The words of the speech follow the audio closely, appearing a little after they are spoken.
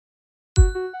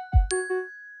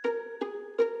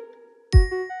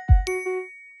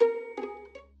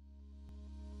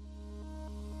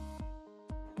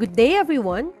Good day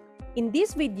everyone! In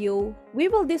this video, we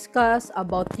will discuss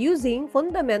about using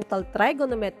fundamental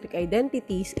trigonometric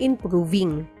identities in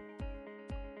proving.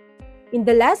 In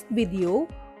the last video,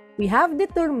 we have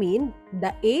determined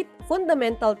the 8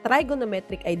 fundamental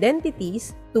trigonometric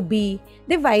identities to be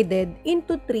divided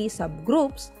into 3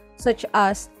 subgroups such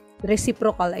as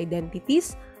reciprocal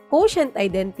identities, quotient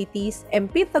identities, and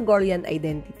Pythagorean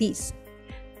identities.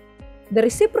 The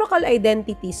reciprocal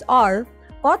identities are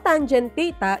cotangent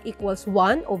theta equals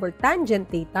 1 over tangent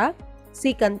theta,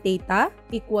 secant theta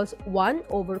equals 1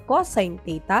 over cosine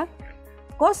theta,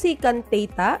 cosecant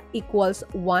theta equals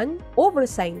 1 over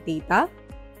sine theta.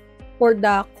 For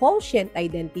the quotient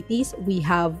identities, we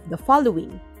have the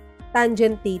following.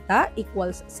 Tangent theta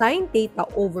equals sine theta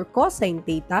over cosine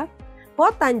theta,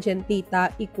 cotangent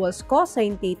theta equals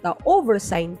cosine theta over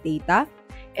sine theta,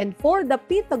 and for the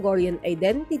Pythagorean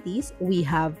identities, we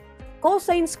have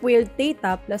cosine squared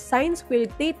theta plus sine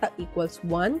squared theta equals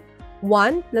 1,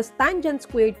 1 plus tangent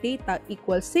squared theta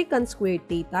equals secant squared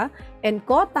theta, and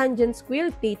cotangent squared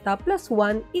theta plus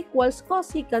 1 equals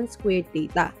cosecant squared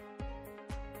theta.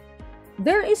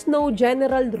 There is no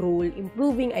general rule in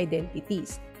proving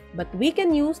identities, but we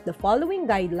can use the following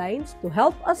guidelines to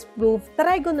help us prove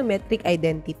trigonometric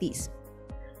identities.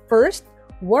 First,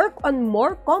 work on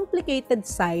more complicated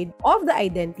side of the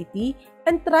identity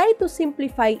and try to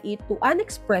simplify it to an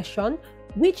expression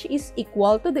which is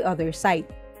equal to the other side.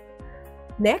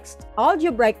 Next,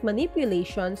 algebraic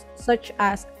manipulations such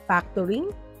as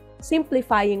factoring,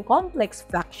 simplifying complex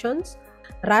fractions,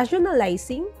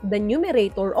 rationalizing the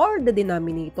numerator or the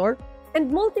denominator, and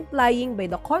multiplying by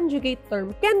the conjugate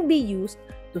term can be used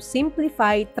to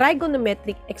simplify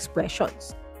trigonometric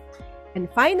expressions. And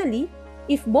finally,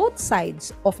 if both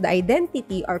sides of the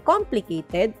identity are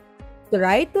complicated,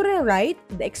 try to rewrite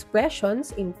the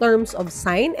expressions in terms of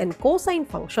sine and cosine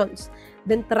functions.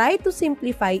 Then try to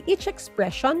simplify each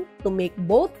expression to make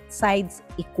both sides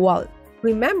equal.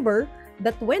 Remember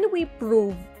that when we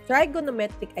prove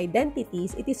trigonometric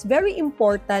identities, it is very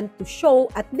important to show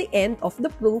at the end of the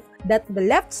proof that the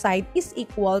left side is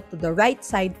equal to the right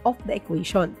side of the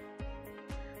equation.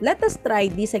 Let us try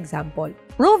this example.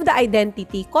 Prove the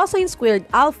identity cosine squared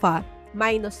alpha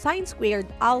minus sine squared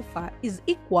alpha is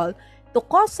equal to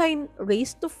cosine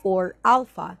raised to 4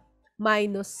 alpha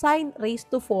minus sine raised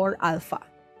to 4 alpha.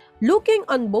 Looking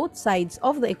on both sides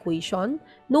of the equation,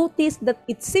 notice that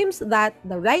it seems that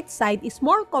the right side is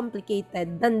more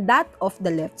complicated than that of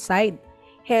the left side.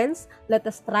 Hence, let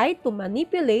us try to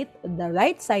manipulate the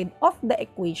right side of the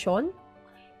equation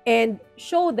and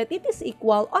show that it is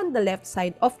equal on the left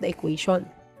side of the equation.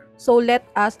 So let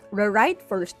us rewrite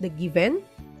first the given.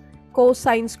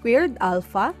 Cosine squared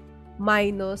alpha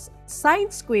minus sine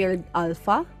squared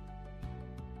alpha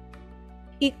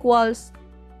equals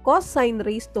cosine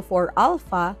raised to 4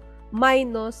 alpha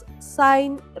minus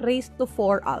sine raised to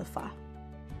 4 alpha.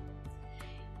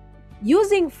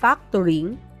 Using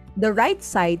factoring, the right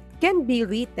side can be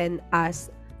written as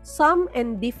sum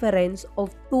and difference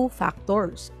of 2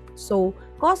 factors. So,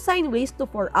 cosine raised to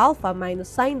 4 alpha minus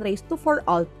sine raised to 4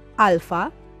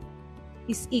 alpha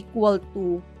is equal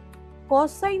to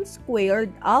cosine squared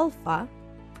alpha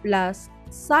plus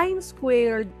sine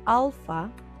squared alpha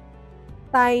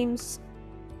times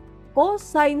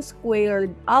cosine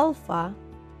squared alpha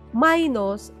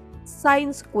minus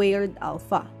sine squared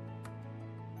alpha.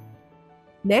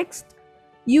 Next,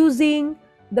 using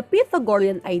the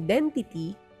Pythagorean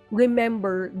identity,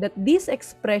 remember that this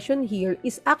expression here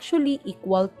is actually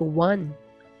equal to 1.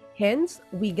 Hence,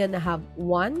 we're gonna have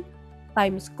 1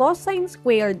 times cosine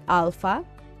squared alpha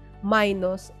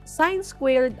minus sine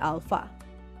squared alpha.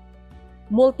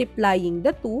 Multiplying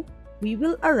the 2, we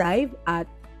will arrive at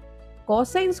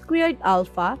cosine squared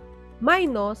alpha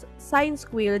minus sine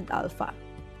squared alpha.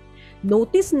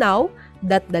 Notice now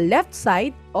that the left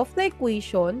side of the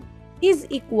equation is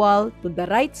equal to the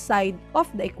right side of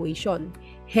the equation.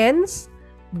 Hence,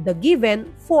 the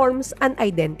given forms an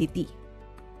identity.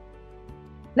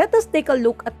 Let us take a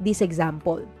look at this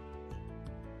example.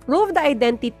 Prove the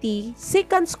identity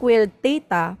secant squared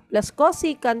theta plus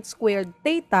cosecant squared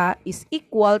theta is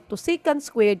equal to secant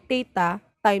squared theta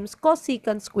times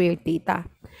cosecant squared theta.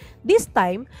 This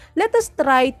time, let us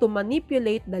try to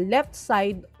manipulate the left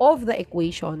side of the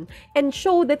equation and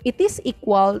show that it is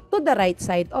equal to the right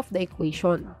side of the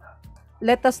equation.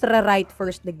 Let us rewrite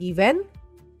first the given.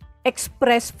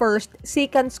 Express first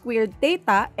secant squared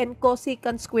theta and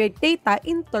cosecant squared theta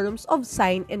in terms of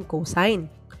sine and cosine.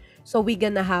 So we're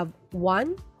gonna have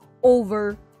 1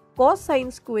 over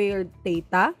cosine squared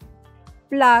theta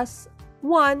plus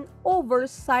 1 over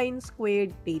sine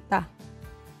squared theta.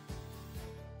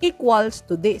 equals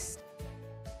to this.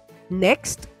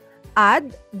 Next,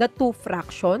 add the two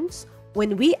fractions.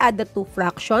 When we add the two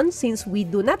fractions, since we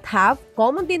do not have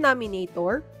common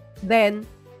denominator, then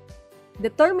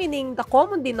determining the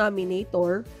common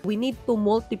denominator, we need to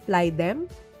multiply them.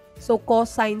 So,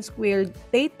 cosine squared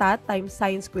theta times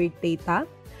sine squared theta.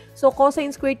 So,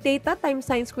 cosine squared theta times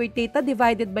sine squared theta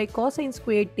divided by cosine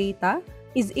squared theta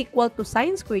is equal to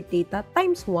sine squared theta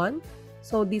times 1.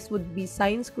 So, this would be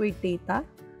sine squared theta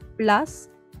plus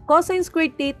cosine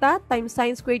squared theta times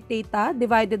sine squared theta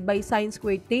divided by sine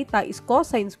squared theta is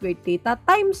cosine squared theta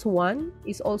times 1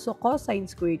 is also cosine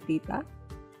squared theta.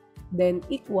 Then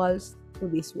equals to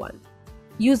this one.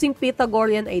 Using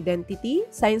Pythagorean identity,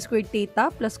 sine squared theta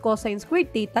plus cosine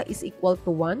squared theta is equal to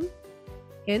 1.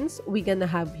 Hence, we're gonna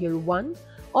have here 1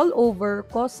 all over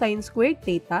cosine squared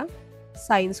theta,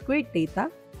 sine squared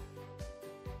theta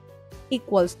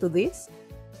equals to this.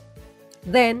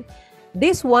 Then,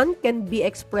 this one can be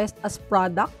expressed as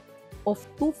product of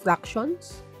two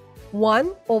fractions,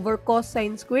 1 over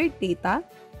cosine squared theta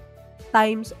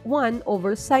times 1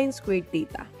 over sine squared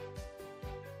theta.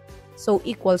 So,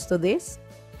 equals to this.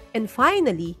 And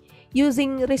finally,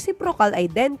 using reciprocal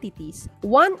identities,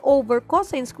 1 over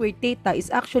cosine squared theta is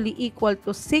actually equal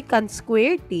to secant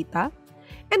squared theta,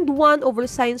 and 1 over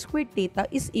sine squared theta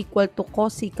is equal to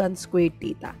cosecant squared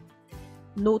theta.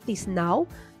 Notice now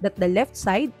that the left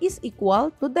side is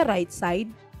equal to the right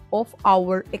side of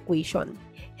our equation.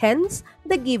 Hence,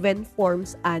 the given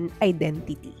forms an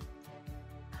identity.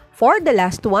 For the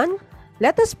last one,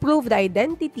 let us prove the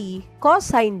identity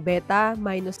cosine beta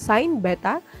minus sine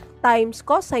beta times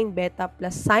cosine beta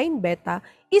plus sine beta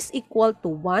is equal to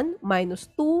 1 minus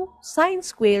 2 sine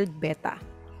squared beta.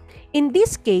 In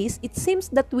this case, it seems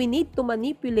that we need to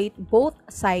manipulate both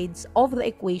sides of the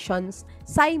equations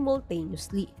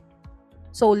simultaneously.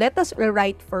 So let us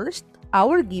rewrite first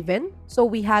our given. So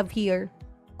we have here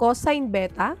cosine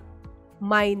beta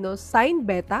minus sine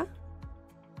beta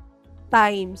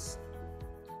times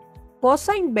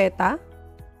cosine beta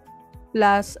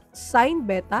plus sine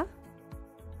beta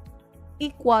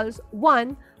equals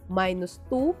 1 minus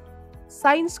 2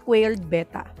 sine squared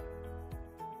beta.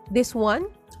 This one,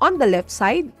 on the left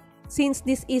side, since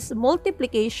this is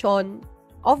multiplication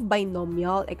of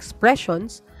binomial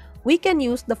expressions, we can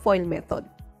use the FOIL method.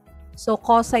 So,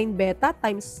 cosine beta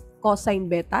times cosine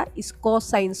beta is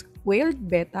cosine squared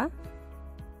beta.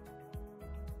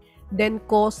 Then,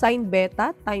 cosine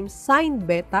beta times sine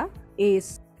beta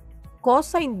is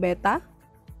cosine beta,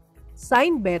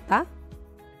 sine beta.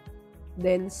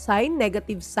 Then,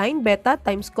 negative sine beta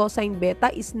times cosine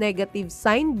beta is negative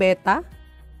sine beta,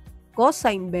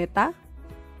 cosine beta.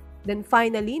 Then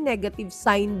finally, negative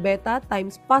sine beta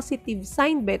times positive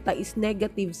sine beta is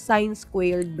negative sine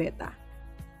squared beta.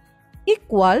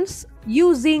 Equals,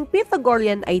 using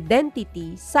Pythagorean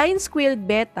identity, sine squared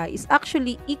beta is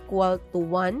actually equal to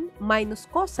 1 minus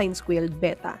cosine squared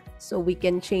beta. So we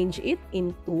can change it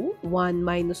into 1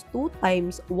 minus 2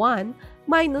 times 1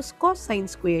 minus cosine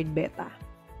squared beta.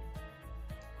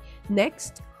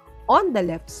 Next, on the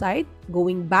left side,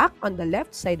 going back on the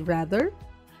left side rather,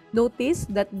 notice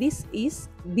that this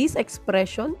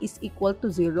expression is equal to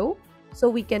 0. So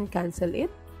we can cancel it,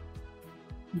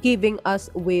 giving us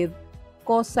with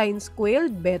cosine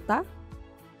squared beta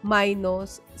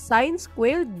minus sine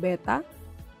squared beta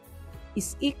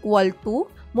is equal to,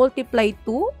 multiply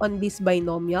 2 on this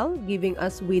binomial, giving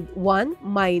us with 1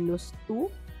 minus 2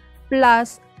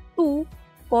 plus 2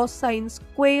 cosine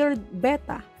squared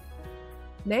beta.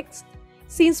 Next,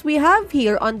 since we have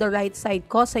here on the right side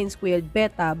cosine squared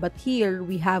beta, but here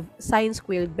we have sine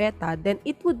squared beta, then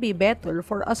it would be better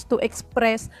for us to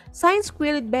express sine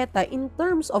squared beta in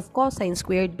terms of cosine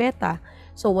squared beta.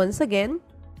 So once again,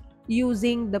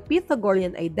 using the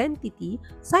Pythagorean identity,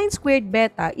 sine squared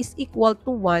beta is equal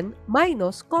to 1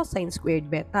 minus cosine squared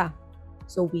beta.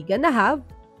 So we're gonna have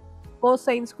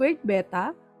cosine squared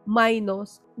beta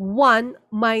minus 1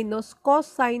 minus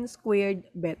cosine squared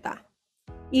beta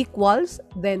equals,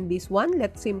 then this one,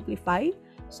 let's simplify.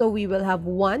 So we will have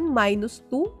 1 minus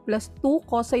 2 plus 2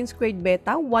 cosine squared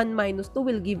beta. 1 minus 2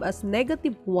 will give us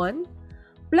negative 1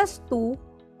 plus 2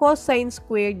 cosine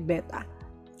squared beta.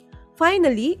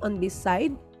 Finally, on this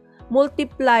side,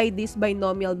 multiply this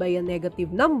binomial by a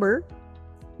negative number,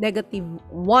 negative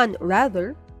 1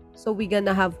 rather. So we're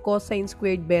gonna have cosine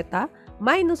squared beta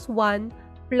minus 1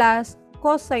 plus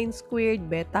cosine squared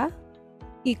beta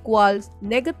equals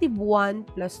negative 1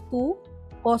 plus 2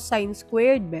 cosine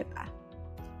squared beta.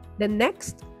 Then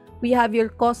next, we have your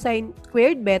cosine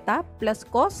squared beta plus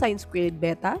cosine squared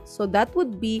beta. So that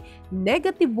would be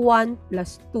negative 1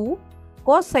 plus 2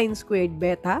 cosine squared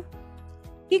beta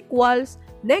equals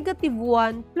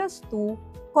 -1 plus 2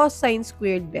 cosine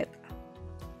squared beta.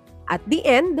 At the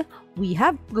end, we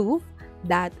have proof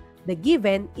that the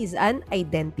given is an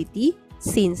identity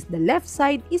since the left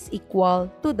side is equal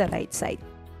to the right side.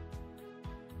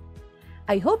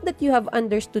 I hope that you have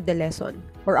understood the lesson.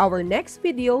 For our next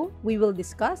video, we will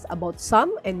discuss about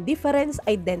sum and difference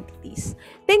identities.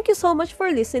 Thank you so much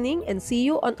for listening and see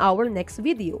you on our next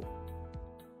video.